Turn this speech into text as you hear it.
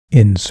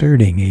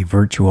Inserting a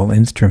virtual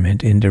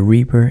instrument into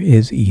Reaper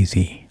is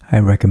easy. I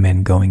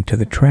recommend going to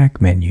the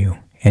Track menu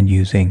and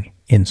using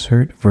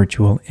Insert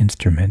Virtual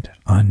Instrument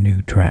on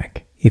New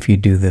Track. If you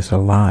do this a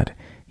lot,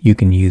 you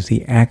can use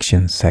the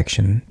Actions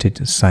section to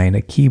assign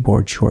a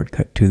keyboard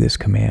shortcut to this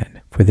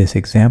command. For this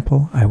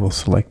example, I will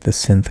select the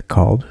synth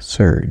called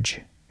Surge.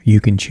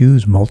 You can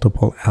choose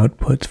multiple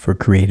outputs for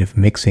creative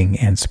mixing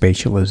and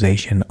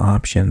spatialization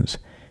options,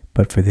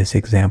 but for this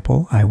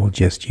example, I will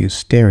just use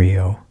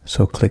stereo,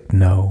 so click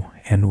No,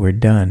 and we're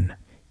done.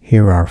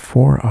 Here are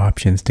 4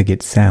 options to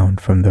get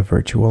sound from the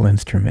virtual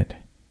instrument.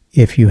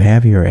 If you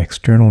have your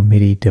external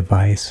MIDI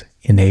device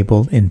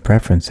enabled in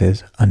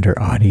Preferences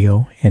under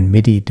Audio and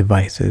MIDI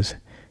Devices,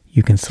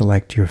 you can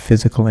select your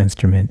physical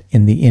instrument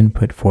in the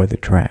input for the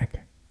track.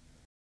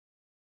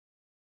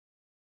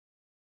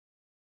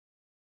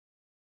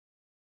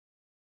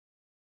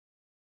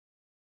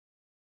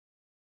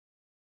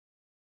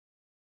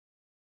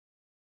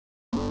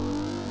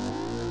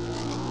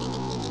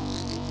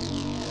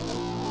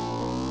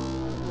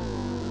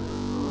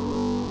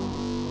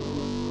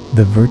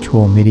 The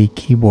virtual MIDI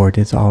keyboard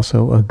is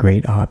also a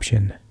great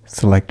option.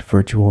 Select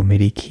Virtual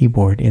MIDI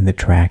Keyboard in the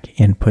track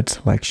input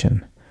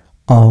selection.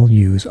 I'll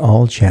use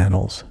all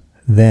channels.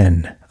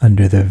 Then,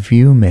 under the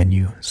View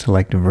menu,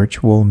 select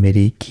Virtual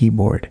MIDI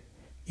Keyboard.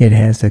 It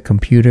has the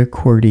computer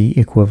QWERTY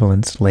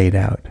equivalents laid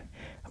out.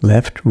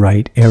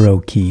 Left-right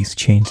arrow keys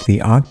change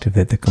the octave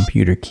that the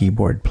computer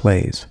keyboard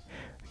plays.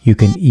 You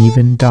can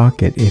even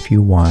dock it if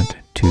you want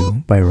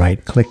to by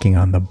right-clicking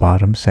on the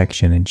bottom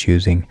section and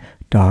choosing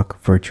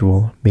Dock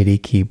Virtual MIDI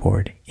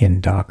Keyboard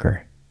in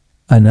Docker.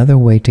 Another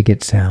way to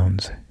get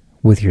sounds.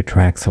 With your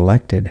track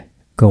selected,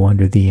 go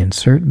under the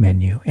Insert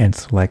menu and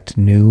select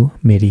New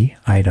MIDI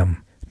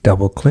Item.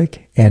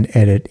 Double-click and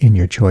edit in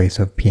your choice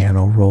of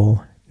piano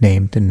roll,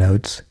 named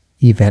notes,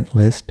 event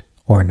list,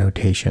 or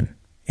notation.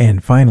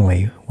 And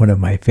finally, one of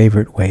my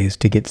favorite ways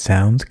to get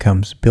sounds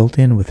comes built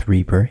in with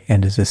Reaper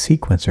and is a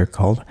sequencer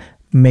called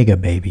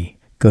Megababy.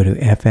 Go to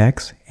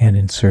FX and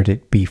insert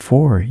it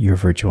before your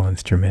virtual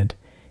instrument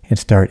and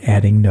start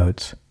adding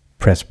notes.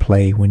 Press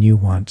play when you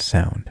want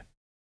sound.